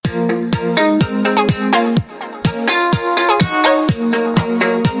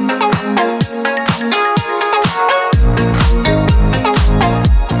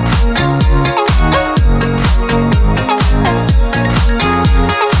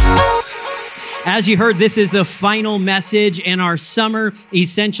As you heard, this is the final message in our Summer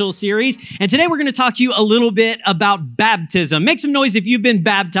Essential series. And today we're going to talk to you a little bit about baptism. Make some noise if you've been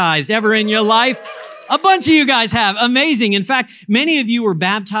baptized ever in your life. A bunch of you guys have. Amazing. In fact, many of you were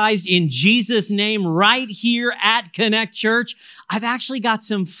baptized in Jesus' name right here at Connect Church. I've actually got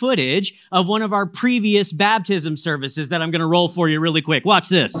some footage of one of our previous baptism services that I'm going to roll for you really quick. Watch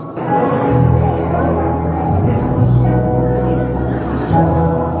this.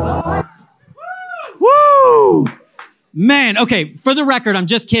 Woo! Man, okay, for the record, I'm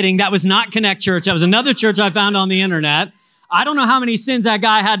just kidding. That was not Connect Church. That was another church I found on the internet. I don't know how many sins that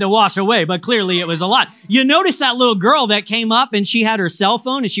guy had to wash away, but clearly it was a lot. You notice that little girl that came up and she had her cell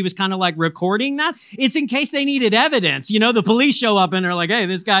phone and she was kind of like recording that? It's in case they needed evidence. You know, the police show up and they're like, hey,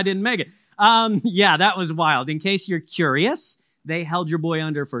 this guy didn't make it. Yeah, that was wild. In case you're curious, they held your boy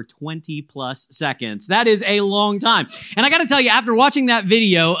under for 20 plus seconds. That is a long time. And I got to tell you, after watching that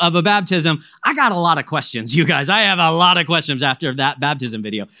video of a baptism, I got a lot of questions, you guys. I have a lot of questions after that baptism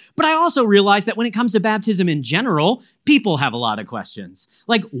video. But I also realized that when it comes to baptism in general, people have a lot of questions.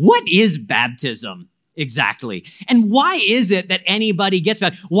 Like, what is baptism exactly? And why is it that anybody gets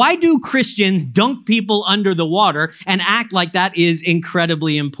baptized? Why do Christians dunk people under the water and act like that is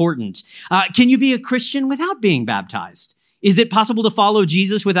incredibly important? Can you be a Christian without being baptized? Is it possible to follow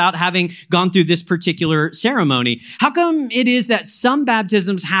Jesus without having gone through this particular ceremony? How come it is that some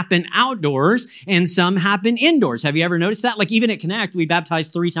baptisms happen outdoors and some happen indoors? Have you ever noticed that? Like even at Connect, we baptize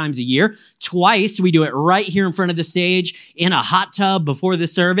 3 times a year. Twice, we do it right here in front of the stage in a hot tub before the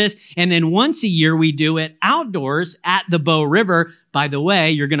service. And then once a year, we do it outdoors at the Bow River. By the way,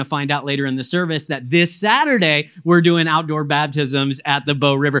 you're going to find out later in the service that this Saturday, we're doing outdoor baptisms at the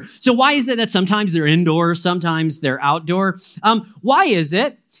Bow River. So why is it that sometimes they're indoors, sometimes they're outdoor? Why is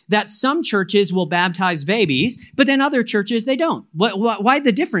it that some churches will baptize babies, but then other churches, they don't? Why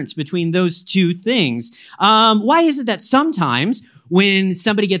the difference between those two things? Why is it that sometimes when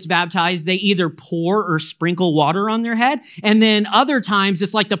somebody gets baptized, they either pour or sprinkle water on their head, and then other times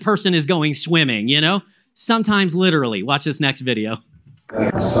it's like the person is going swimming, you know? Sometimes literally. Watch this next video.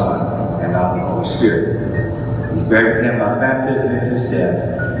 The Son and of the Holy Spirit. He's buried with him by baptism into his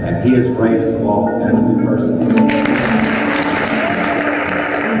death, and he is raised to walk as a new person.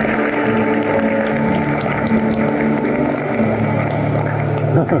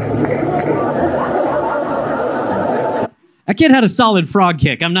 That kid had a solid frog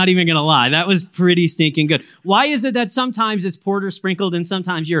kick. I'm not even going to lie. That was pretty stinking good. Why is it that sometimes it's poured or sprinkled and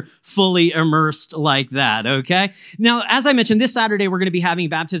sometimes you're fully immersed like that, okay? Now, as I mentioned, this Saturday, we're going to be having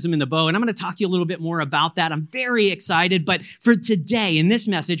baptism in the Bow, and I'm going to talk to you a little bit more about that. I'm very excited, but for today, in this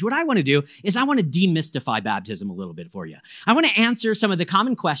message, what I want to do is I want to demystify baptism a little bit for you. I want to answer some of the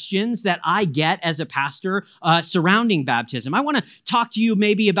common questions that I get as a pastor surrounding baptism. I want to talk to you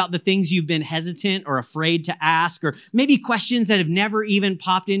maybe about the things you've been hesitant or afraid to ask, or maybe questions that have never even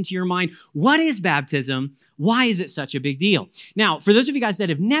popped into your mind. What is baptism? Why is it such a big deal? Now, for those of you guys that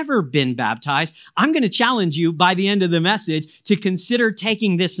have never been baptized, I'm going to challenge you by the end of the message to consider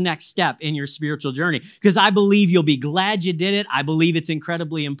taking this next step in your spiritual journey, because I believe you'll be glad you did it. I believe it's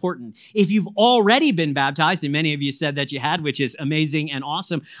incredibly important. If you've already been baptized, and many of you said that you had, which is amazing and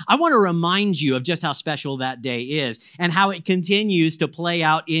awesome, I want to remind you of just how special that day is and how it continues to play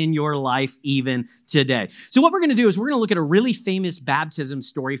out in your life even today. So what we're going to do is we're going to look at a really famous baptism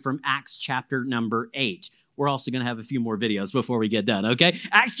story from Acts chapter number 8. We're also going to have a few more videos before we get done, okay?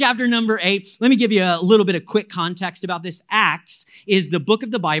 Acts chapter number 8. Let me give you a little bit of quick context about this. Acts is the book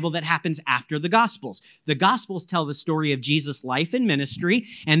of the Bible that happens after the Gospels. The Gospels tell the story of Jesus' life and ministry.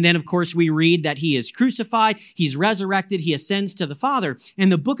 And then, of course, we read that he is crucified, he's resurrected, he ascends to the Father.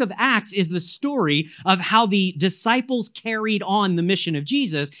 And the book of Acts is the story of how the disciples carried on the mission of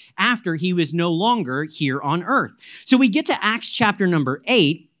Jesus after he was no longer here on earth. So we get to Acts chapter number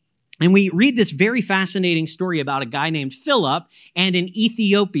 8. And we read this very fascinating story about a guy named Philip and an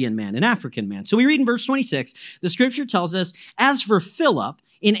Ethiopian man, an African man. So we read in verse 26, the scripture tells us, as for Philip,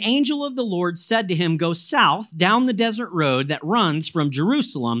 an angel of the Lord said to him, go south down the desert road that runs from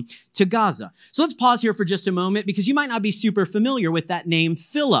Jerusalem to Gaza. So let's pause here for just a moment because you might not be super familiar with that name,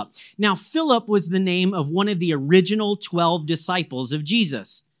 Philip. Now, Philip was the name of one of the original 12 disciples of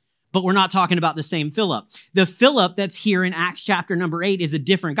Jesus. But we're not talking about the same Philip. The Philip that's here in Acts chapter number 8 is a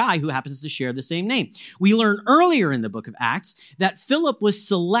different guy who happens to share the same name. We learn earlier in the book of Acts that Philip was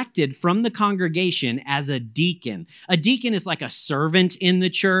selected from the congregation as a deacon. A deacon is like a servant in the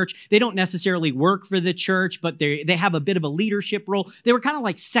church. They don't necessarily work for the church, but they have a bit of a leadership role. They were kind of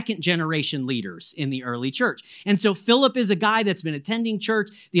like second generation leaders in the early church. And so Philip is a guy that's been attending church.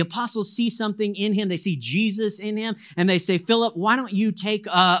 The apostles see something in him. They see Jesus in him. And they say, Philip, why don't you take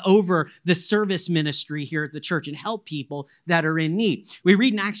over over the service ministry here at the church and help people that are in need. We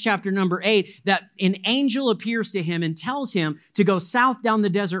read in Acts chapter number 8 that an angel appears to him and tells him to go south down the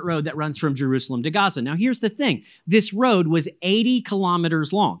desert road that runs from Jerusalem to Gaza. Now, here's the thing. This road was 80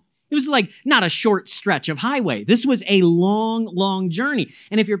 kilometers long. It was like not a short stretch of highway. This was a long, long journey.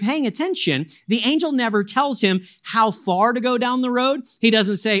 And if you're paying attention, the angel never tells him how far to go down the road. He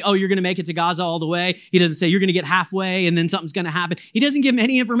doesn't say, oh, you're going to make it to Gaza all the way. He doesn't say you're going to get halfway and then something's going to happen. He doesn't give him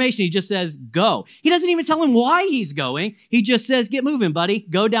any information. He just says, go. He doesn't even tell him why he's going. He just says, get moving, buddy.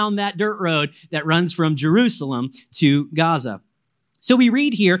 Go down that dirt road that runs from Jerusalem to Gaza. So we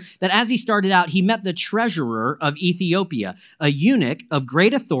read here that as he started out, he met the treasurer of Ethiopia, a eunuch of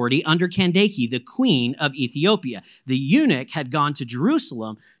great authority under Candace, the queen of Ethiopia. The eunuch had gone to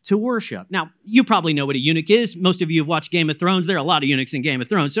Jerusalem to worship. Now, you probably know what a eunuch is. Most of you have watched Game of Thrones. There are a lot of eunuchs in Game of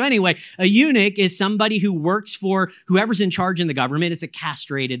Thrones. So anyway, a eunuch is somebody who works for whoever's in charge in the government. It's a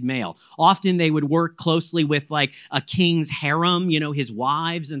castrated male. Often they would work closely with like a king's harem, his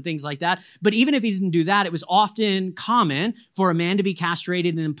wives and things like that. But even if he didn't do that, it was often common for a man to be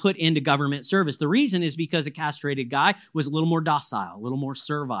castrated and then put into government service. The reason is because a castrated guy was a little more docile, a little more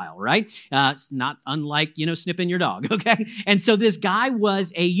servile, right? It's not unlike, snipping your dog, okay? And so this guy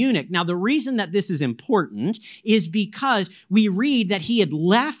was a eunuch. Now, the reason that this is important is because we read that he had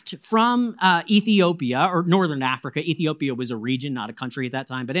left from Ethiopia or northern Africa. Ethiopia was a region, not a country at that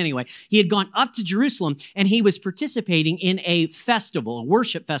time. But anyway, he had gone up to Jerusalem and he was participating in a festival, a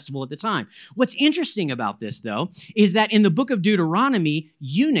worship festival at the time. What's interesting about this, though, is that in the book of Deuteronomy,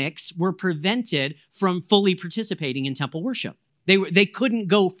 eunuchs were prevented from fully participating in temple worship. They couldn't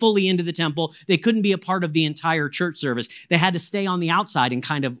go fully into the temple. They couldn't be a part of the entire church service. They had to stay on the outside and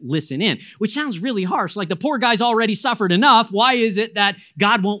kind of listen in, which sounds really harsh. Like the poor guy's already suffered enough. Why is it that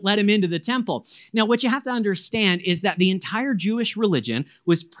God won't let him into the temple? Now, what you have to understand is that the entire Jewish religion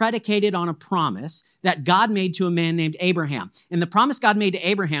was predicated on a promise that God made to a man named Abraham. And the promise God made to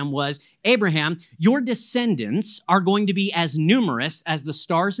Abraham was, Abraham, your descendants are going to be as numerous as the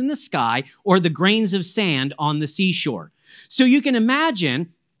stars in the sky or the grains of sand on the seashore. So you can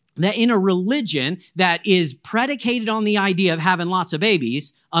imagine that in a religion that is predicated on the idea of having lots of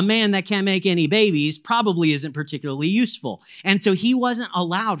babies, a man that can't make any babies probably isn't particularly useful. And so he wasn't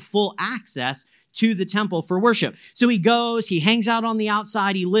allowed full access to the temple for worship. So he goes, he hangs out on the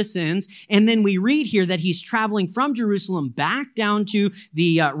outside, he listens, and then we read here that he's traveling from Jerusalem back down to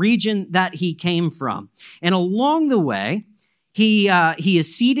the region that he came from. And along the way, he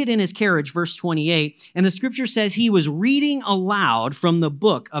is seated in his carriage, verse 28, and the scripture says he was reading aloud from the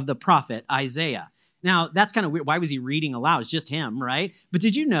book of the prophet Isaiah. Now, that's kind of weird. Why was he reading aloud? It's just him, right? But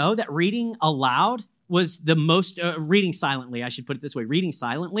did you know that reading aloud was the most, reading silently, I should put it this way, reading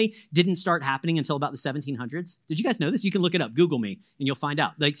silently didn't start happening until about the 1700s? Did you guys know this? You can look it up, Google me, and you'll find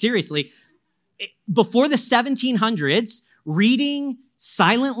out. Like, seriously, before the 1700s, reading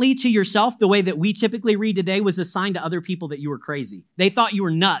silently to yourself, the way that we typically read today, was a sign to other people that you were crazy. They thought you were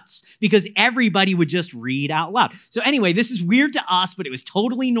nuts because everybody would just read out loud. So anyway, this is weird to us, but it was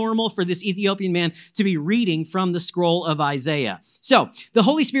totally normal for this Ethiopian man to be reading from the scroll of Isaiah. So the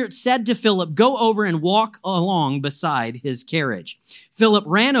Holy Spirit said to Philip, go over and walk along beside his carriage. Philip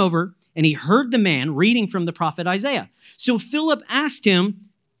ran over and he heard the man reading from the prophet Isaiah. So Philip asked him,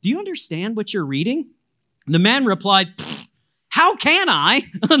 do you understand what you're reading? The man replied, how can I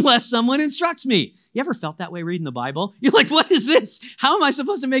unless someone instructs me? You ever felt that way reading the Bible? You're like, what is this? How am I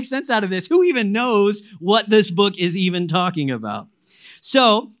supposed to make sense out of this? Who even knows what this book is even talking about?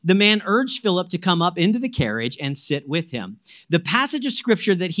 So the man urged Philip to come up into the carriage and sit with him. The passage of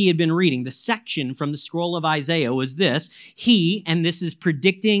scripture that he had been reading, the section from the scroll of Isaiah, was this. And this is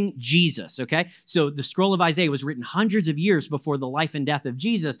predicting Jesus, okay? So the scroll of Isaiah was written hundreds of years before the life and death of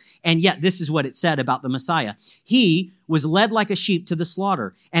Jesus, and yet this is what it said about the Messiah. He was led like a sheep to the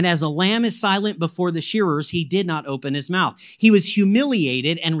slaughter, and as a lamb is silent before the shearers, he did not open his mouth. He was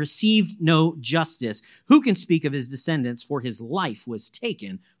humiliated and received no justice. Who can speak of his descendants? For his life was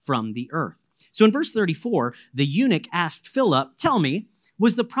taken from the earth. So in verse 34, the eunuch asked Philip, tell me,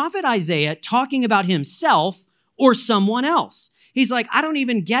 was the prophet Isaiah talking about himself or someone else? He's like, I don't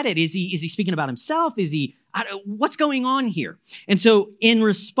even get it. Is he speaking about himself? What's going on here? And so in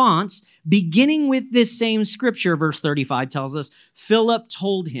response, beginning with this same scripture, verse 35 tells us, Philip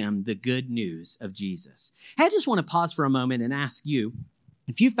told him the good news of Jesus. Hey, I just want to pause for a moment and ask you,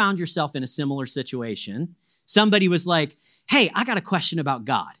 if you found yourself in a similar situation, somebody was like, hey, I got a question about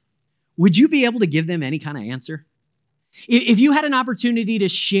God. Would you be able to give them any kind of answer? If you had an opportunity to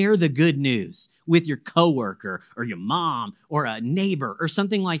share the good news with your coworker or your mom or a neighbor or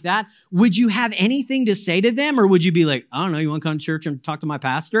something like that, would you have anything to say to them? Or would you be like, I don't know, you want to come to church and talk to my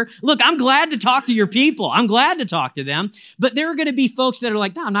pastor? Look, I'm glad to talk to your people. I'm glad to talk to them. But there are going to be folks that are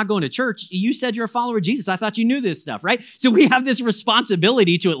like, no, I'm not going to church. You said you're a follower of Jesus. I thought you knew this stuff, right? So we have this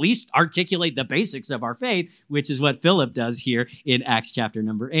responsibility to at least articulate the basics of our faith, which is what Philip does here in Acts chapter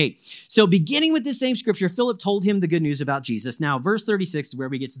number 8. So beginning with the same scripture, Philip told him the good news about Jesus. Now, verse 36 is where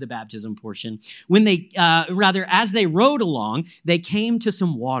we get to the baptism portion. When they, as they rode along, they came to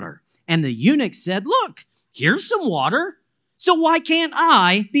some water. And the eunuch said, look, here's some water. So why can't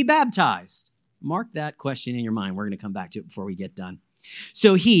I be baptized? Mark that question in your mind. We're going to come back to it before we get done.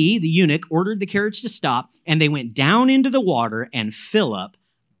 So he, the eunuch, ordered the carriage to stop, and they went down into the water, and Philip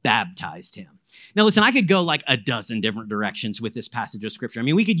baptized him. Now, listen, I could go like a dozen different directions with this passage of scripture. I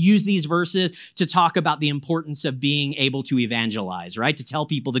mean, we could use these verses to talk about the importance of being able to evangelize, right? To tell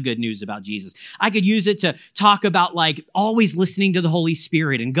people the good news about Jesus. I could use it to talk about like always listening to the Holy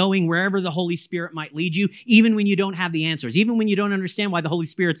Spirit and going wherever the Holy Spirit might lead you, even when you don't have the answers, even when you don't understand why the Holy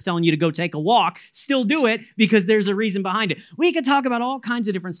Spirit's telling you to go take a walk, still do it because there's a reason behind it. We could talk about all kinds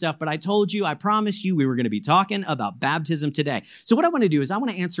of different stuff, but I told you, I promised you we were going to be talking about baptism today. So what I want to do is I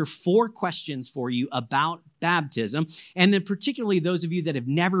want to answer 4 questions for you about baptism. And then particularly those of you that have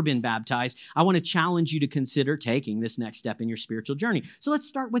never been baptized, I want to challenge you to consider taking this next step in your spiritual journey. So let's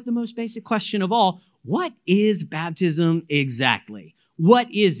start with the most basic question of all. What is baptism exactly?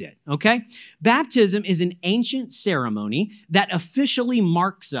 What is it? Okay? Baptism is an ancient ceremony that officially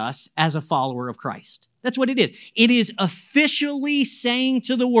marks us as a follower of Christ. That's what it is. It is officially saying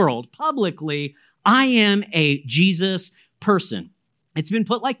to the world publicly, I am a Jesus person. It's been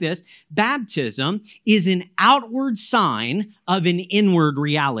put like this: baptism is an outward sign of an inward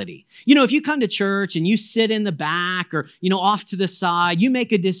reality. You know, if you come to church and you sit in the back or, off to the side, you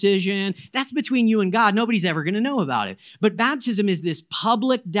make a decision, that's between you and God. Nobody's ever going to know about it. But baptism is this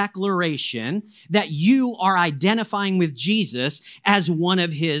public declaration that you are identifying with Jesus as one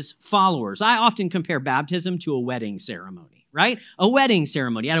of his followers. I often compare baptism to a wedding ceremony. Right? A wedding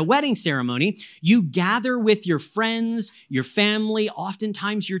ceremony. At a wedding ceremony, you gather with your friends, your family,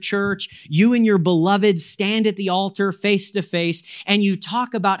 oftentimes your church. You and your beloved stand at the altar face to face, and you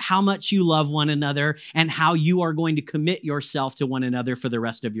talk about how much you love one another and how you are going to commit yourself to one another for the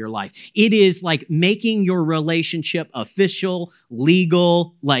rest of your life. It is like making your relationship official,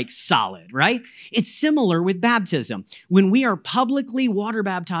 legal, like solid, right? It's similar with baptism. When we are publicly water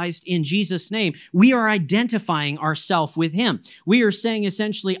baptized in Jesus' name, we are identifying ourselves with him. We are saying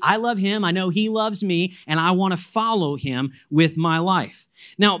essentially, I love him, I know he loves me, and I want to follow him with my life.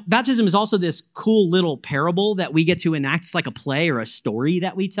 Now, baptism is also this cool little parable that we get to enact. It's like a play or a story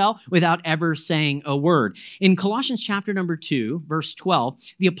that we tell without ever saying a word. In Colossians chapter number 2, verse 12,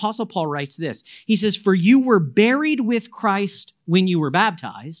 the Apostle Paul writes this. He says, for you were buried with Christ when you were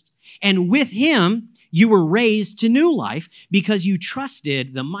baptized, and with him you were raised to new life because you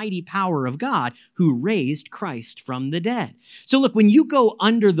trusted the mighty power of God who raised Christ from the dead. So look, when you go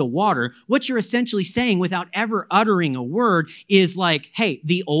under the water, what you're essentially saying without ever uttering a word is like, hey,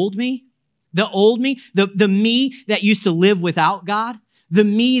 the old me, the me that used to live without God, the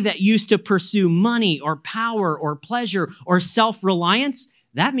me that used to pursue money or power or pleasure or self-reliance,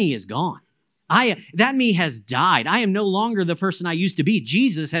 that me is gone. That me has died. I am no longer the person I used to be.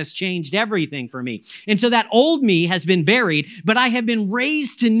 Jesus has changed everything for me. And so that old me has been buried, but I have been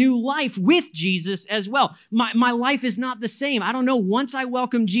raised to new life with Jesus as well. My life is not the same. I don't know. Once I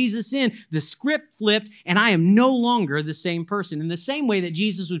welcomed Jesus in, the script flipped and I am no longer the same person. In the same way that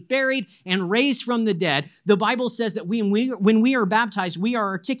Jesus was buried and raised from the dead, the Bible says that when we are baptized, we are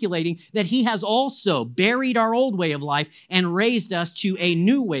articulating that he has also buried our old way of life and raised us to a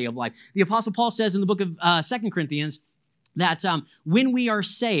new way of life. The Apostle Paul says in the book of 2 Corinthians that when we are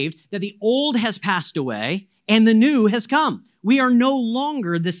saved, that the old has passed away and the new has come. We are no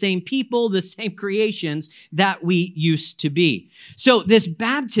longer the same people, the same creations that we used to be. So this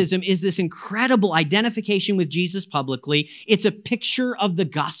baptism is this incredible identification with Jesus publicly. It's a picture of the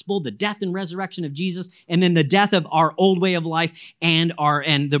gospel, the death and resurrection of Jesus, and then the death of our old way of life and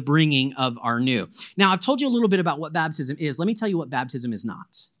the bringing of our new. Now, I've told you a little bit about what baptism is. Let me tell you what baptism is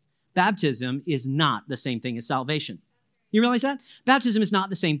not. Baptism is not the same thing as salvation. You realize that? Baptism is not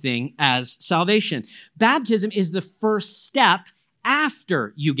the same thing as salvation. Baptism is the first step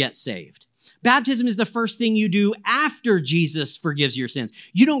after you get saved. Baptism is the first thing you do after Jesus forgives your sins.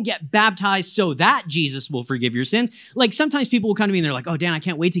 You don't get baptized so that Jesus will forgive your sins. Like sometimes people will come to me and they're like, oh, Dan, I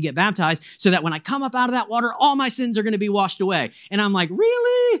can't wait to get baptized so that when I come up out of that water, all my sins are going to be washed away. And I'm like,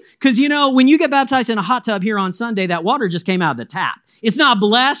 really? Because, when you get baptized in a hot tub here on Sunday, that water just came out of the tap. It's not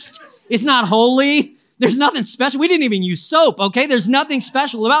blessed. It's not holy. There's nothing special. We didn't even use soap, okay? There's nothing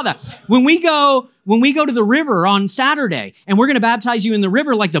special about that. When we go to the river on Saturday and we're going to baptize you in the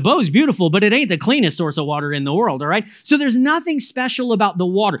river, like the Bow's beautiful, but it ain't the cleanest source of water in the world, all right? So there's nothing special about the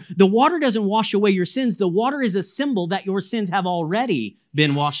water. The water doesn't wash away your sins. The water is a symbol that your sins have already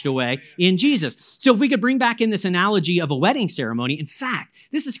been washed away in Jesus. So if we could bring back in this analogy of a wedding ceremony, in fact,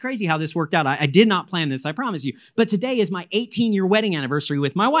 this is crazy how this worked out. I did not plan this, I promise you. But today is my 18-year wedding anniversary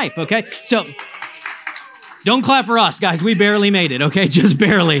with my wife, okay? So don't clap for us, guys. We barely made it, okay? Just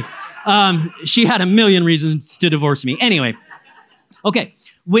barely. She had a million reasons to divorce me. Anyway, okay.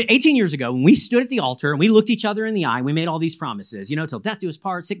 18 years ago, when we stood at the altar and we looked each other in the eye, we made all these promises, till death do us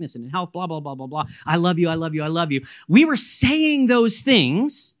part, sickness and health, blah, blah, blah, blah, blah. I love you, I love you, I love you. We were saying those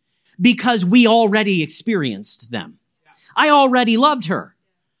things because we already experienced them. I already loved her.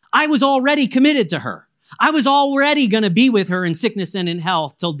 I was already committed to her. I was already going to be with her in sickness and in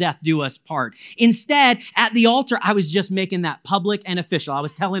health till death do us part. Instead, at the altar, I was just making that public and official. I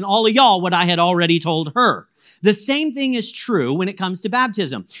was telling all of y'all what I had already told her. The same thing is true when it comes to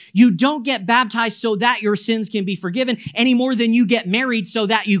baptism. You don't get baptized so that your sins can be forgiven any more than you get married so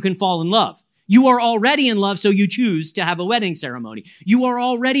that you can fall in love. You are already in love, so you choose to have a wedding ceremony. You are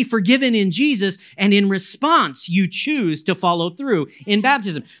already forgiven in Jesus, and in response, you choose to follow through in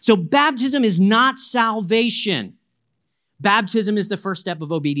baptism. So baptism is not salvation. Baptism is the first step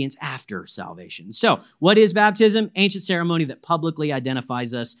of obedience after salvation. So what is baptism? Ancient ceremony that publicly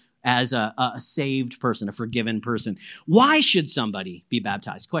identifies us as a saved person, a forgiven person. Why should somebody be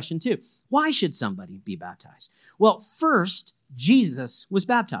baptized? Question 2. Why should somebody be baptized? Well, first, Jesus was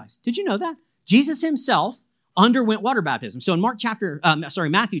baptized. Did you know that? Jesus himself underwent water baptism. So in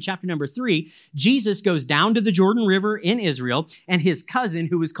Matthew chapter number 3, Jesus goes down to the Jordan River in Israel, and his cousin,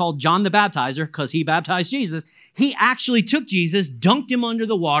 who was called John the Baptizer, because he baptized Jesus, he actually took Jesus, dunked him under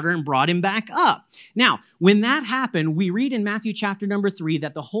the water, and brought him back up. Now, when that happened, we read in Matthew chapter number 3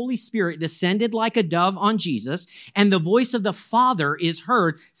 that the Holy Spirit descended like a dove on Jesus, and the voice of the Father is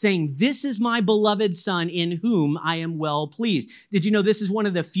heard saying, "This is my beloved Son in whom I am well pleased." Did you know this is one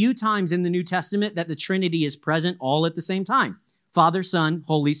of the few times in the New Testament that the Trinity is present all at the same time? Father, Son,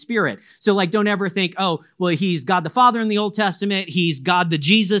 Holy Spirit. So don't ever think, oh, well, he's God the Father in the Old Testament, he's God the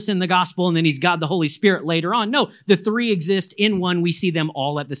Jesus in the gospel, and then he's God the Holy Spirit later on. No, the three exist in one. We see them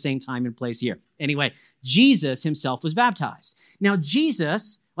all at the same time and place here. Anyway, Jesus himself was baptized. Now,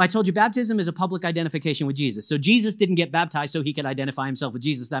 Jesus, I told you baptism is a public identification with Jesus. So Jesus didn't get baptized so he could identify himself with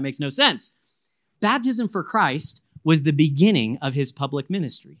Jesus. That makes no sense. Baptism for Christ was the beginning of his public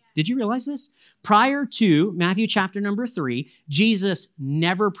ministry. Did you realize this? Prior to Matthew chapter number 3, Jesus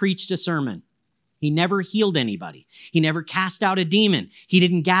never preached a sermon. He never healed anybody. He never cast out a demon. He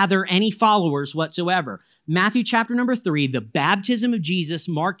didn't gather any followers whatsoever. Matthew chapter number 3, the baptism of Jesus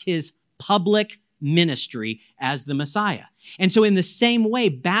marked his public ministry as the Messiah. And so in the same way,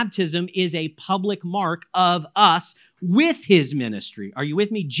 baptism is a public mark of us with his ministry. Are you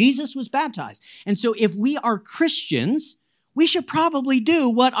with me? Jesus was baptized. And so if we are Christians, we should probably do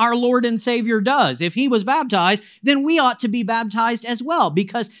what our Lord and Savior does. If he was baptized, then we ought to be baptized as well,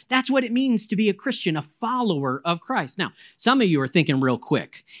 because that's what it means to be a Christian, a follower of Christ. Now, some of you are thinking real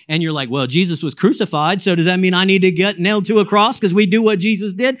quick, and you're like, well, Jesus was crucified, so does that mean I need to get nailed to a cross because we do what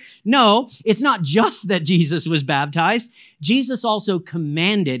Jesus did? No, it's not just that Jesus was baptized. Jesus also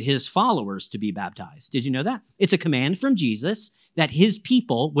commanded his followers to be baptized. Did you know that? It's a command from Jesus that his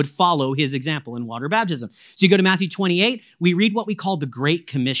people would follow his example in water baptism. So you go to Matthew 28, we read what we call the Great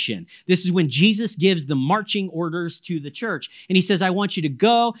Commission. This is when Jesus gives the marching orders to the church. And he says, I want you to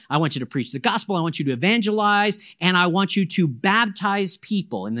go, I want you to preach the gospel, I want you to evangelize, and I want you to baptize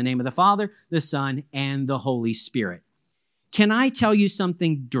people in the name of the Father, the Son, and the Holy Spirit. Can I tell you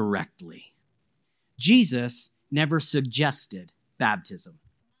something directly? Jesus never suggested baptism.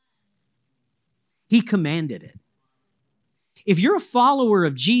 He commanded it. If you're a follower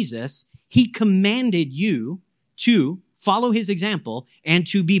of Jesus, he commanded you to follow his example and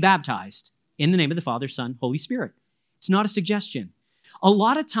to be baptized in the name of the Father, Son, Holy Spirit. It's not a suggestion. A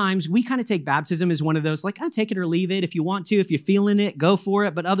lot of times we kind of take baptism as one of those, take it or leave it. If you want to, if you're feeling it, go for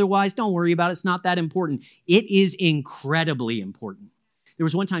it. But otherwise, don't worry about it. It's not that important. It is incredibly important. There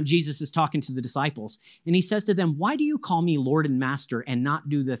was one time Jesus is talking to the disciples, and he says to them, why do you call me Lord and Master and not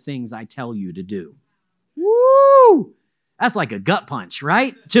do the things I tell you to do? Woo! That's like a gut punch,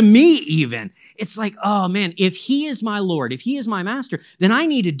 right? To me, even. It's like, oh man, if he is my Lord, if he is my master, then I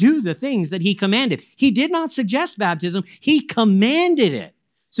need to do the things that he commanded. He did not suggest baptism. He commanded it.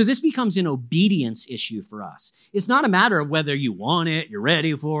 So this becomes an obedience issue for us. It's not a matter of whether you want it, you're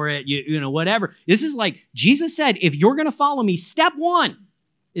ready for it, whatever. This is like Jesus said, if you're going to follow me, step one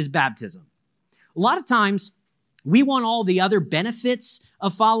is baptism. A lot of times, we want all the other benefits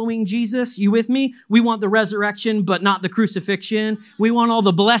of following Jesus. You with me? We want the resurrection, but not the crucifixion. We want all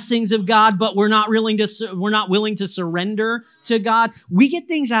the blessings of God, but we're not willing to surrender to God. We get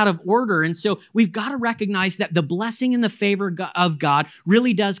things out of order. And so we've got to recognize that the blessing and the favor of God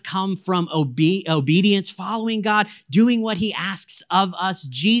really does come from obedience, following God, doing what he asks of us.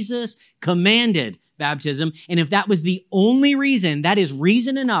 Jesus commanded baptism. And if that was the only reason, that is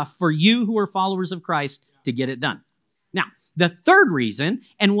reason enough for you who are followers of Christ to get it done. Now, the third reason,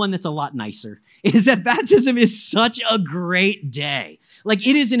 and one that's a lot nicer, is that baptism is such a great day. Like,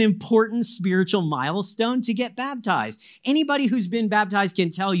 it is an important spiritual milestone to get baptized. Anybody who's been baptized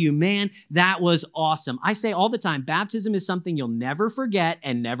can tell you, man, that was awesome. I say all the time, baptism is something you'll never forget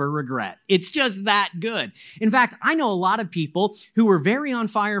and never regret. It's just that good. In fact, I know a lot of people who were very on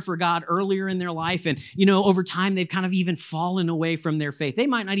fire for God earlier in their life, and, over time, they've kind of even fallen away from their faith. They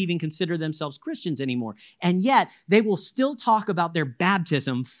might not even consider themselves Christians anymore, and yet they will still talk about their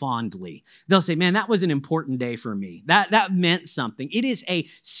baptism fondly. They'll say, man, that was an important day for me. That meant something. It is a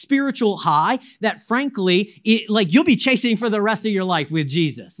spiritual high that, frankly, you'll be chasing for the rest of your life with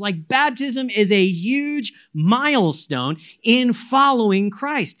Jesus. Like, baptism is a huge milestone in following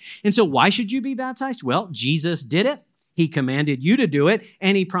Christ. And so why should you be baptized? Well, Jesus did it. He commanded you to do it,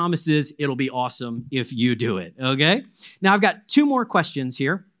 and he promises it'll be awesome if you do it, okay? Now, I've got two more questions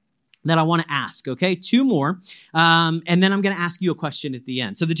here that I want to ask, okay? Two more, and then I'm going to ask you a question at the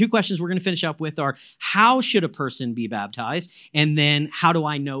end. So the two questions we're going to finish up with are, how should a person be baptized? And then, how do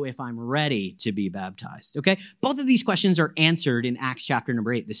I know if I'm ready to be baptized, okay? Both of these questions are answered in Acts chapter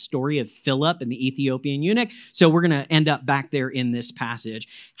number 8, the story of Philip and the Ethiopian eunuch. So we're going to end up back there in this passage.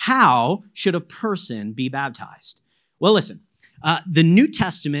 How should a person be baptized? Well, listen, the New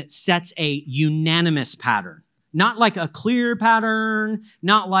Testament sets a unanimous pattern. Not like a clear pattern,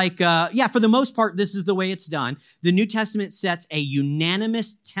 not like, for the most part, this is the way it's done. The New Testament sets a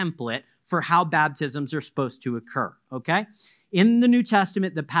unanimous template for how baptisms are supposed to occur, okay? In the New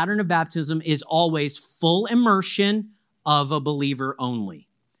Testament, the pattern of baptism is always full immersion of a believer only.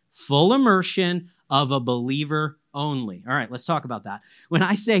 Full immersion of a believer only. All right, let's talk about that. When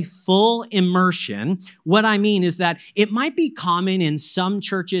I say full immersion, what I mean is that it might be common in some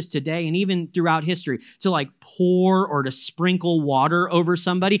churches today and even throughout history to pour or to sprinkle water over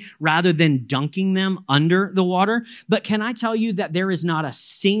somebody rather than dunking them under the water. But can I tell you that there is not a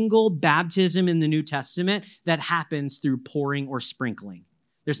single baptism in the New Testament that happens through pouring or sprinkling?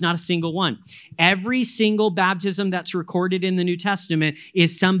 There's not a single one. Every single baptism that's recorded in the New Testament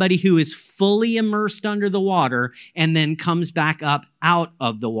is somebody who is fully immersed under the water and then comes back up out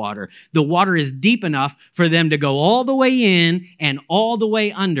of the water. The water is deep enough for them to go all the way in and all the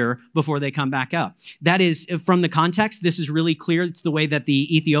way under before they come back up. That is, from the context, this is really clear. It's the way that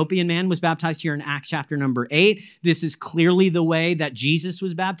the Ethiopian man was baptized here in Acts chapter number 8. This is clearly the way that Jesus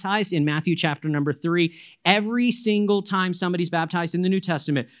was baptized in Matthew chapter number 3. Every single time somebody's baptized in the New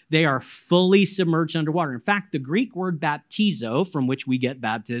Testament, they are fully submerged underwater. In fact, the Greek word baptizo, from which we get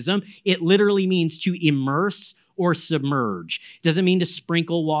baptism, it literally means to immerse or submerge. It doesn't mean to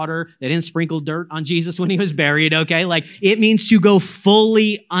sprinkle water. They didn't sprinkle dirt on Jesus when he was buried, okay? It means to go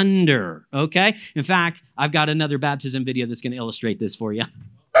fully under, okay? In fact, I've got another baptism video that's going to illustrate this for you.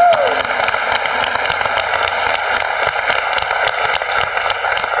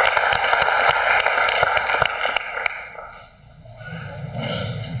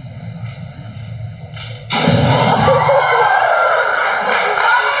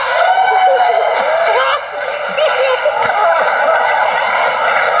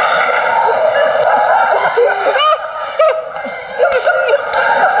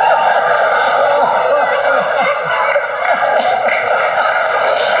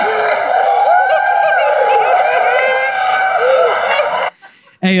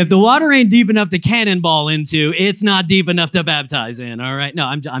 Hey, if the water ain't deep enough to cannonball into, it's not deep enough to baptize in, all right? No,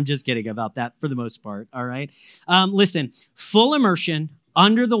 I'm just kidding about that for the most part, all right? Listen, full immersion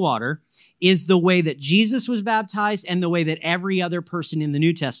under the water is the way that Jesus was baptized and the way that every other person in the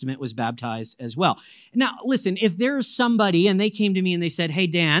New Testament was baptized as well. Now, listen, if there's somebody and they came to me and they said, hey,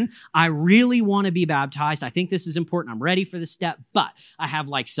 Dan, I really want to be baptized. I think this is important. I'm ready for the step, but I have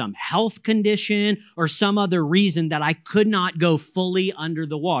like some health condition or some other reason that I could not go fully under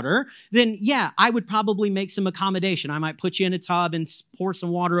the water, then yeah, I would probably make some accommodation. I might put you in a tub and pour some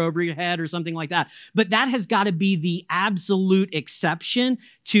water over your head or something like that. But that has got to be the absolute exception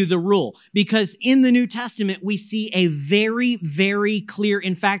to the rule, because in the New Testament, we see a very, very clear,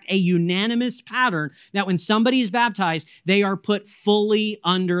 in fact, a unanimous pattern that when somebody is baptized, they are put fully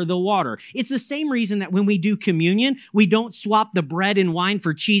under the water. It's the same reason that when we do communion, we don't swap the bread and wine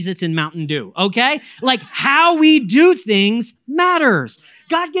for Cheez-Its and Mountain Dew, okay? Like how we do things matters.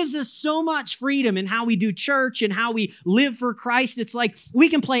 God gives us so much freedom in how we do church and how we live for Christ. It's like we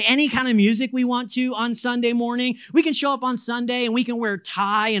can play any kind of music we want to on Sunday morning. We can show up on Sunday and we can wear a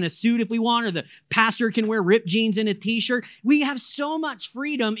tie and a suit if we want, or the pastor can wear ripped jeans and a t-shirt. We have so much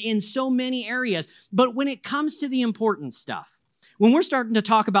freedom in so many areas. But when it comes to the important stuff, when we're starting to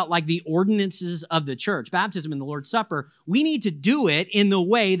talk about like the ordinances of the church, baptism and the Lord's Supper, we need to do it in the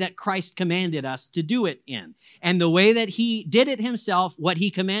way that Christ commanded us to do it in. And the way that he did it himself, what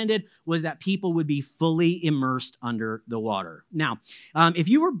he commanded was that people would be fully immersed under the water. Now, if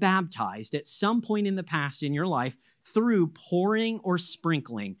you were baptized at some point in the past in your life through pouring or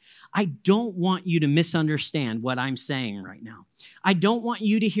sprinkling, I don't want you to misunderstand what I'm saying right now. I don't want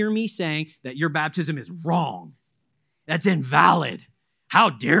you to hear me saying that your baptism is wrong. That's invalid. How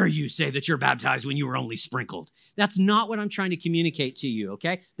dare you say that you're baptized when you were only sprinkled? That's not what I'm trying to communicate to you,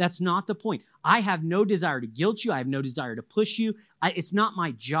 okay? That's not the point. I have no desire to guilt you. I have no desire to push you. It's not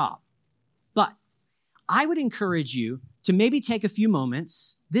my job. But I would encourage you to maybe take a few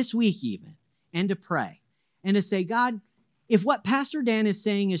moments this week even and to pray and to say, God, if what Pastor Dan is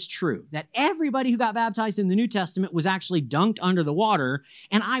saying is true, that everybody who got baptized in the New Testament was actually dunked under the water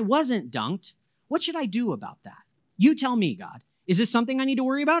and I wasn't dunked, what should I do about that? You tell me, God. Is this something I need to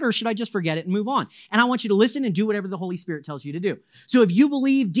worry about, or should I just forget it and move on? And I want you to listen and do whatever the Holy Spirit tells you to do. So if you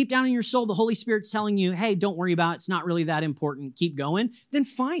believe deep down in your soul, the Holy Spirit's telling you, hey, don't worry about it. It's not really that important. Keep going. Then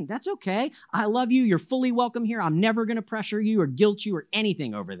fine. That's okay. I love you. You're fully welcome here. I'm never going to pressure you or guilt you or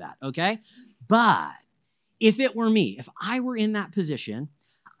anything over that. Okay. But if it were me, if I were in that position,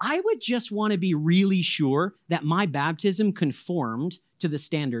 I would just want to be really sure that my baptism conformed to the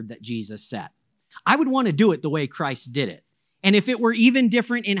standard that Jesus set. I would want to do it the way Christ did it. And if it were even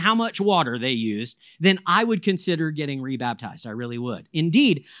different in how much water they used, then I would consider getting rebaptized. I really would.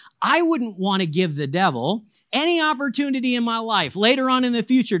 Indeed, I wouldn't want to give the devil any opportunity in my life later on in the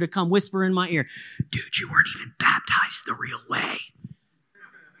future to come whisper in my ear, dude, you weren't even baptized the real way.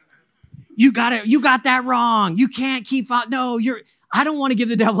 You got that wrong. You can't keep out. No, I don't want to give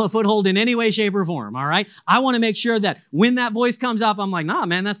the devil a foothold in any way, shape, or form, all right? I want to make sure that when that voice comes up, I'm like, nah,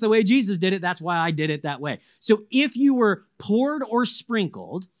 man, that's the way Jesus did it. That's why I did it that way. So if you were poured or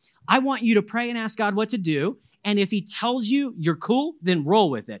sprinkled, I want you to pray and ask God what to do. And if he tells you you're cool, then roll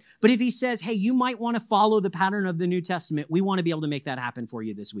with it. But if he says, hey, you might want to follow the pattern of the New Testament, we want to be able to make that happen for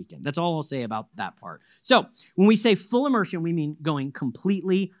you this weekend. That's all I'll say about that part. So when we say full immersion, we mean going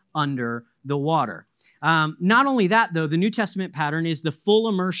completely under the water. Not only that, though, the New Testament pattern is the full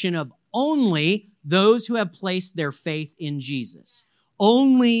immersion of only those who have placed their faith in Jesus.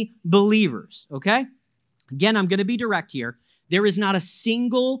 Only believers, okay? Again, I'm going to be direct here. There is not a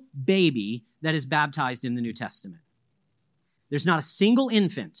single baby that is baptized in the New Testament. There's not a single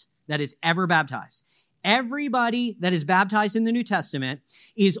infant that is ever baptized. Everybody that is baptized in the New Testament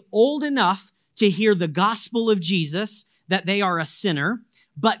is old enough to hear the gospel of Jesus, that they are a sinner,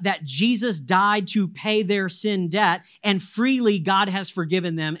 but that Jesus died to pay their sin debt, and freely God has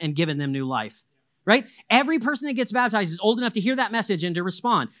forgiven them and given them new life, right? Every person that gets baptized is old enough to hear that message and to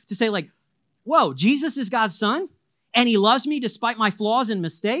respond, to say like, whoa, Jesus is God's son, and he loves me despite my flaws and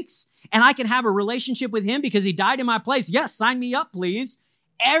mistakes, and I can have a relationship with him because he died in my place. Yes, sign me up, please.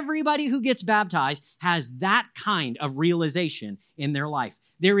 Everybody who gets baptized has that kind of realization in their life.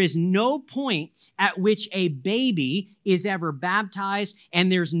 There is no point at which a baby is ever baptized,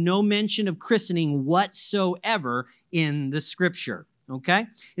 and there's no mention of christening whatsoever in the scripture. Okay?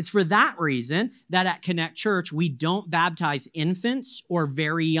 It's for that reason that at Connect Church, we don't baptize infants or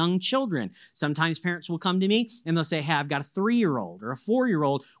very young children. Sometimes parents will come to me and they'll say, hey, I've got a 3-year-old or a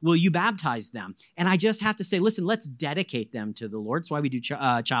 4-year-old. Will you baptize them? And I just have to say, listen, let's dedicate them to the Lord. That's why we do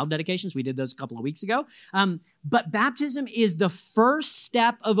child dedications. We did those a couple of weeks ago. But baptism is the first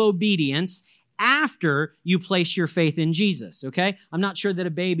step of obedience after you place your faith in Jesus, okay? I'm not sure that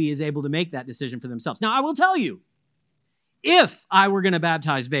a baby is able to make that decision for themselves. Now, I will tell you, If I were going to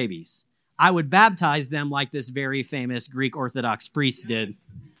baptize babies, I would baptize them like this very famous Greek Orthodox priest did.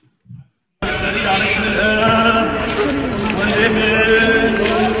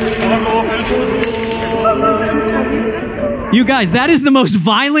 You guys, that is the most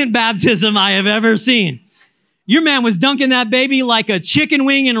violent baptism I have ever seen. Your man was dunking that baby like a chicken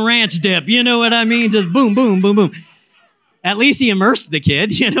wing and ranch dip. You know what I mean? Just boom, boom, boom, boom. At least he immersed the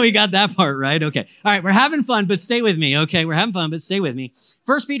kid. You know, he got that part right. Okay. All right. We're having fun, but stay with me. Okay. We're having fun, but stay with me.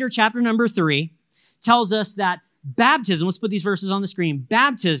 1 Peter chapter number 3 tells us that baptism, let's put these verses on the screen.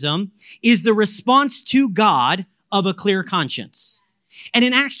 Baptism is the response to God of a clear conscience. And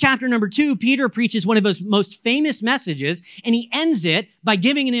in Acts chapter number 2, Peter preaches one of his most famous messages, and he ends it by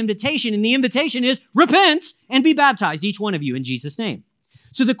giving an invitation. And the invitation is repent and be baptized, each one of you, in Jesus' name.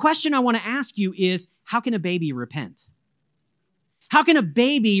 So the question I want to ask you is, how can a baby repent? How can a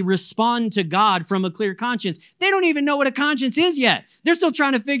baby respond to God from a clear conscience? They don't even know what a conscience is yet. They're still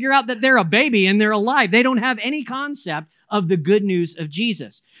trying to figure out that they're a baby and they're alive. They don't have any concept of the good news of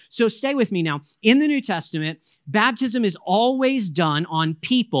Jesus. So stay with me now. In the New Testament, baptism is always done on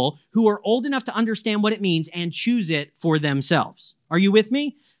people who are old enough to understand what it means and choose it for themselves. Are you with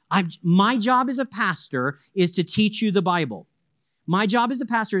me? My job as a pastor is to teach you the Bible. My job as the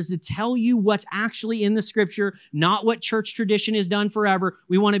pastor is to tell you what's actually in the scripture, not what church tradition has done forever.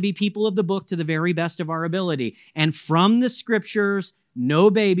 We want to be people of the book to the very best of our ability. And from the scriptures,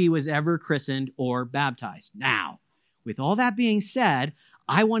 no baby was ever christened or baptized. Now, with all that being said,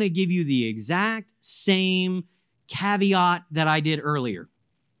 I want to give you the exact same caveat that I did earlier.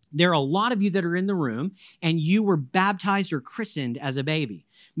 There are a lot of you that are in the room and you were baptized or christened as a baby.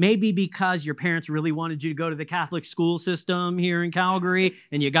 Maybe because your parents really wanted you to go to the Catholic school system here in Calgary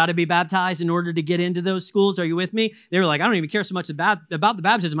and you got to be baptized in order to get into those schools. Are you with me? They were like, I don't even care so much about the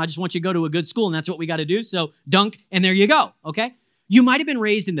baptism. I just want you to go to a good school and that's what we got to do. So dunk and there you go. Okay. You might have been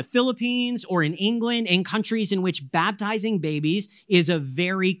raised in the Philippines or in England, in countries in which baptizing babies is a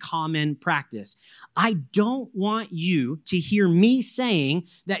very common practice. I don't want you to hear me saying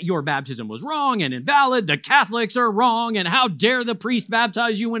that your baptism was wrong and invalid, the Catholics are wrong, and how dare the priest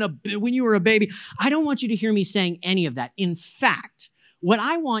baptize you when you were a baby. I don't want you to hear me saying any of that. In fact, what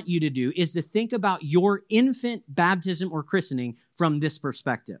I want you to do is to think about your infant baptism or christening from this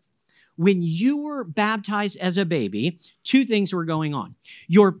perspective. When you were baptized as a baby, two things were going on.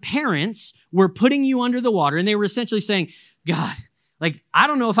 Your parents were putting you under the water and they were essentially saying, God, I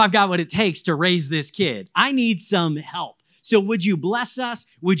don't know if I've got what it takes to raise this kid. I need some help. So would you bless us?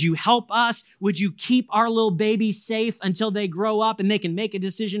 Would you help us? Would you keep our little babies safe until they grow up and they can make a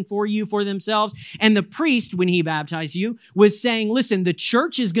decision for you for themselves? And the priest, when he baptized you, was saying, listen, the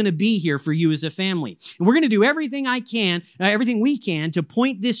church is going to be here for you as a family. And we're going to do everything we can to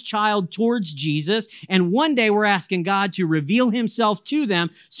point this child towards Jesus. And one day we're asking God to reveal himself to them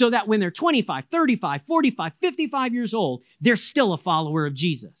so that when they're 25, 35, 45, 55 years old, they're still a follower of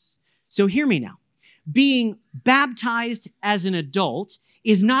Jesus. So hear me now. Being baptized as an adult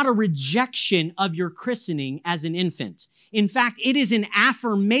is not a rejection of your christening as an infant. In fact, it is an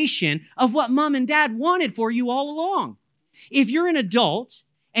affirmation of what mom and dad wanted for you all along. If you're an adult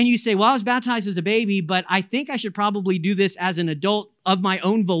and you say, well, I was baptized as a baby, but I think I should probably do this as an adult of my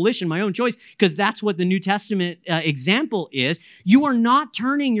own volition, my own choice, because that's what the New Testament example is, you are not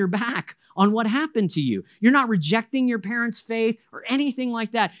turning your back on what happened to you. You're not rejecting your parents' faith or anything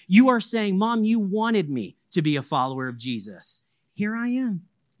like that. You are saying, Mom, you wanted me to be a follower of Jesus. Here I am,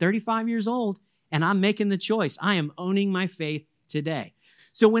 35 years old, and I'm making the choice. I am owning my faith today.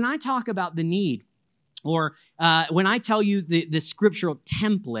 So when I talk about the need, or when I tell you the scriptural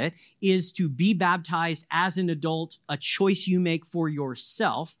template is to be baptized as an adult, a choice you make for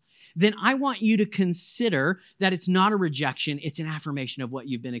yourself, then I want you to consider that it's not a rejection, it's an affirmation of what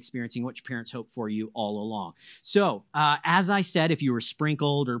you've been experiencing, what your parents hoped for you all along. So, as I said, if you were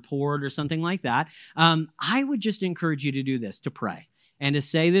sprinkled or poured or something like that, I would just encourage you to do this, to pray. And to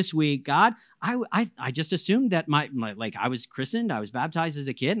say this week, God, I just assumed that I was christened, I was baptized as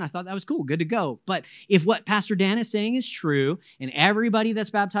a kid, and I thought that was cool, good to go. But if what Pastor Dan is saying is true, and everybody that's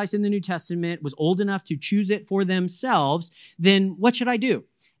baptized in the New Testament was old enough to choose it for themselves, then what should I do?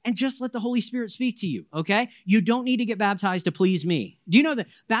 And just let the Holy Spirit speak to you, okay? You don't need to get baptized to please me. Do you know that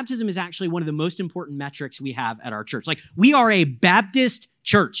baptism is actually one of the most important metrics we have at our church? We are a Baptist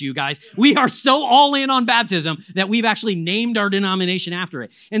church, you guys. We are so all in on baptism that we've actually named our denomination after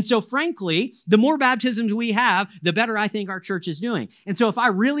it. And so frankly, the more baptisms we have, the better I think our church is doing. And so if I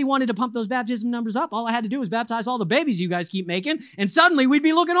really wanted to pump those baptism numbers up, all I had to do was baptize all the babies you guys keep making, and suddenly we'd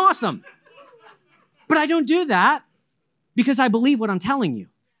be looking awesome. But I don't do that because I believe what I'm telling you.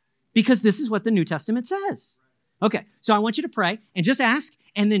 Because this is what the New Testament says. Okay, so I want you to pray and just ask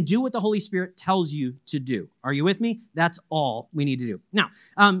and then do what the Holy Spirit tells you to do. Are you with me? That's all we need to do. Now,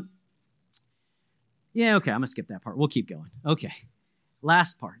 I'm going to skip that part. We'll keep going. Okay,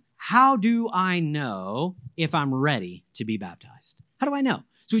 last part. How do I know if I'm ready to be baptized? How do I know?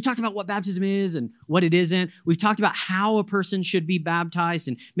 So we talked about what baptism is and what it isn't. We've talked about how a person should be baptized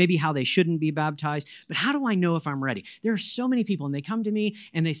and maybe how they shouldn't be baptized. But how do I know if I'm ready? There are so many people, and they come to me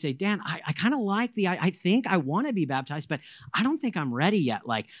and they say, Dan, I kind of like I think I want to be baptized, but I don't think I'm ready yet.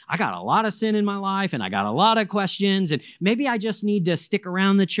 Like, I got a lot of sin in my life and I got a lot of questions, and maybe I just need to stick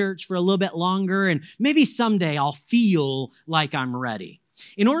around the church for a little bit longer, and maybe someday I'll feel like I'm ready.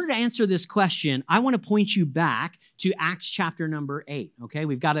 In order to answer this question, I want to point you back to Acts chapter number 8, okay?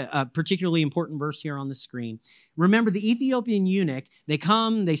 We've got a particularly important verse here on the screen. Remember the Ethiopian eunuch, they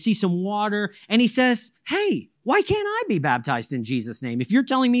come, they see some water, and he says, hey, why can't I be baptized in Jesus' name? If you're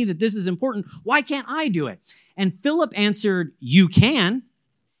telling me that this is important, why can't I do it? And Philip answered, you can,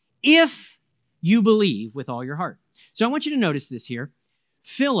 if you believe with all your heart. So I want you to notice this here.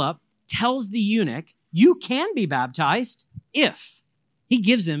 Philip tells the eunuch, you can be baptized if. He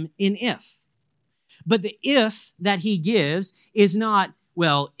gives him an if. But the if that he gives is not,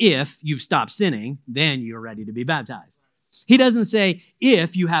 well, if you've stopped sinning, then you're ready to be baptized. He doesn't say,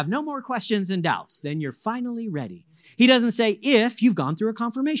 if you have no more questions and doubts, then you're finally ready. He doesn't say, if you've gone through a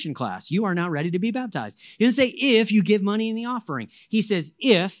confirmation class, you are now ready to be baptized. He doesn't say, if you give money in the offering. He says,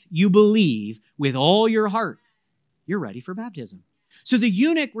 if you believe with all your heart, you're ready for baptism. So the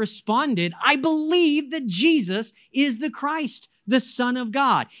eunuch responded, I believe that Jesus is the Christ, the Son of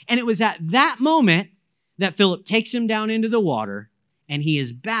God. And it was at that moment that Philip takes him down into the water and he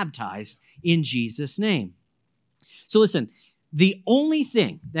is baptized in Jesus' name. So listen, the only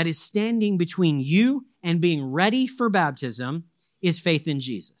thing that is standing between you and being ready for baptism is faith in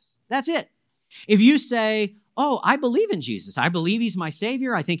Jesus. That's it. If you say, oh, I believe in Jesus, I believe he's my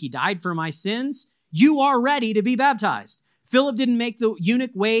Savior, I think he died for my sins, you are ready to be baptized. Philip didn't make the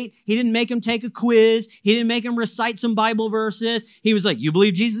eunuch wait. He didn't make him take a quiz. He didn't make him recite some Bible verses. He was like, you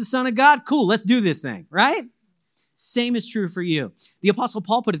believe Jesus is the Son of God? Cool, let's do this thing, right? Same is true for you. The Apostle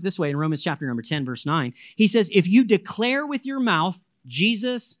Paul put it this way in Romans chapter number 10, verse 9. He says, if you declare with your mouth,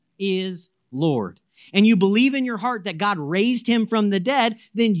 Jesus is Lord, and you believe in your heart that God raised him from the dead,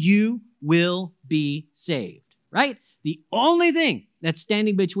 then you will be saved, right? The only thing that's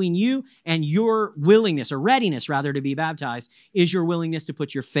standing between you and your willingness, or readiness rather, to be baptized is your willingness to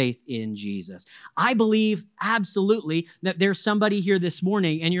put your faith in Jesus. I believe absolutely that there's somebody here this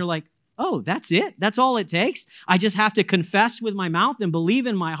morning and you're like, oh, that's it? That's all it takes? I just have to confess with my mouth and believe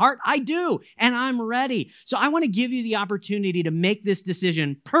in my heart? I do, and I'm ready. So I want to give you the opportunity to make this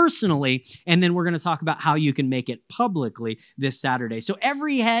decision personally, and then we're going to talk about how you can make it publicly this Saturday. So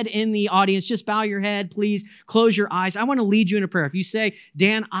every head in the audience, just bow your head, please. Close your eyes. I want to lead you in a prayer. If you say,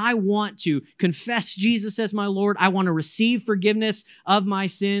 Dan, I want to confess Jesus as my Lord, I want to receive forgiveness of my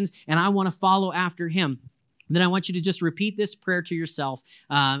sins, and I want to follow after him, then I want you to just repeat this prayer to yourself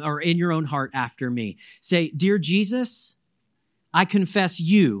or in your own heart after me. Say, dear Jesus, I confess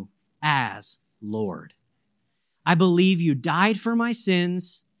you as Lord. I believe you died for my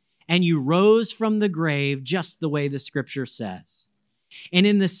sins and you rose from the grave just the way the scripture says. And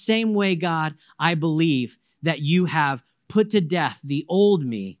in the same way, God, I believe that you have put to death the old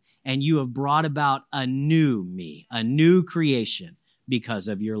me and you have brought about a new me, a new creation, because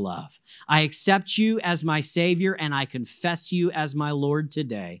of your love. I accept you as my Savior and I confess you as my Lord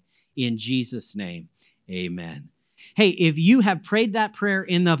today. In Jesus' name, amen. Hey, if you have prayed that prayer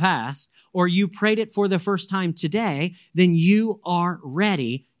in the past or you prayed it for the first time today, then you are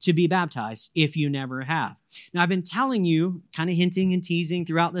ready to be baptized if you never have. Now, I've been telling you, kind of hinting and teasing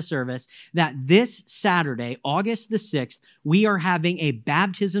throughout the service, that this Saturday, August the 6th, we are having a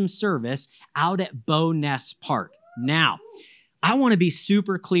baptism service out at Bow Ness Park. Now, I want to be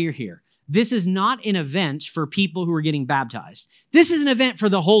super clear here. This is not an event for people who are getting baptized. This is an event for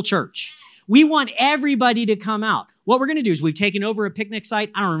the whole church. We want everybody to come out. What we're going to do is we've taken over a picnic site.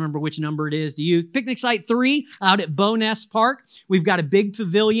 I don't remember which number it is. Do you? Picnic site 3 out at Bow Ness Park. We've got a big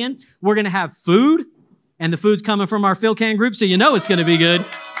pavilion. We're going to have food, and the food's coming from our PhilCan group, so you know it's going to be good.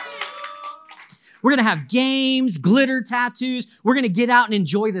 We're going to have games, glitter tattoos. We're going to get out and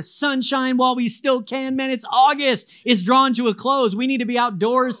enjoy the sunshine while we still can. Man, it's August. It's drawn to a close. We need to be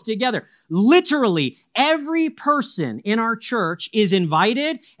outdoors together. Literally, every person in our church is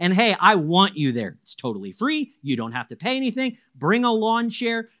invited. And hey, I want you there. It's totally free. You don't have to pay anything. Bring a lawn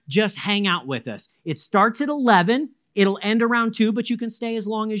chair. Just hang out with us. It starts at 11. It'll end around 2, but you can stay as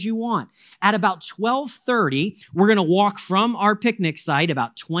long as you want. At about 12:30, we're going to walk from our picnic site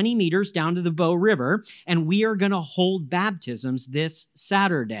about 20 meters down to the Bow River, and we are going to hold baptisms this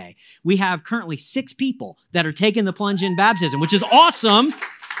Saturday. We have currently 6 people that are taking the plunge in baptism, which is awesome.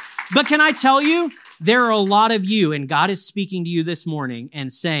 But can I tell you, there are a lot of you, and God is speaking to you this morning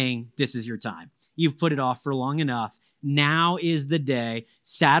and saying, this is your time. You've put it off for long enough. Now is the day.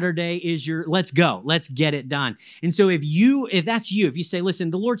 Saturday is let's go. Let's get it done. And so if that's you, if you say,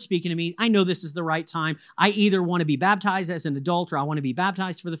 listen, the Lord's speaking to me, I know this is the right time. I either want to be baptized as an adult or I want to be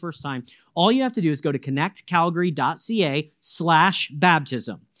baptized for the first time. All you have to do is go to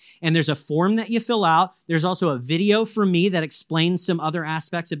connectcalgary.ca/baptism. And there's a form that you fill out. There's also a video from me that explains some other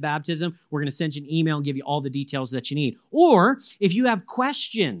aspects of baptism. We're going to send you an email and give you all the details that you need. Or if you have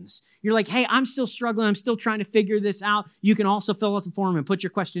questions, you're like, hey, I'm still struggling. I'm still trying to figure this out. You can also fill out the form and put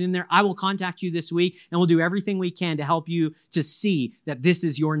your question in there. I will contact you this week, and we'll do everything we can to help you to see that this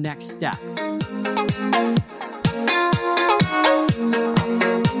is your next step.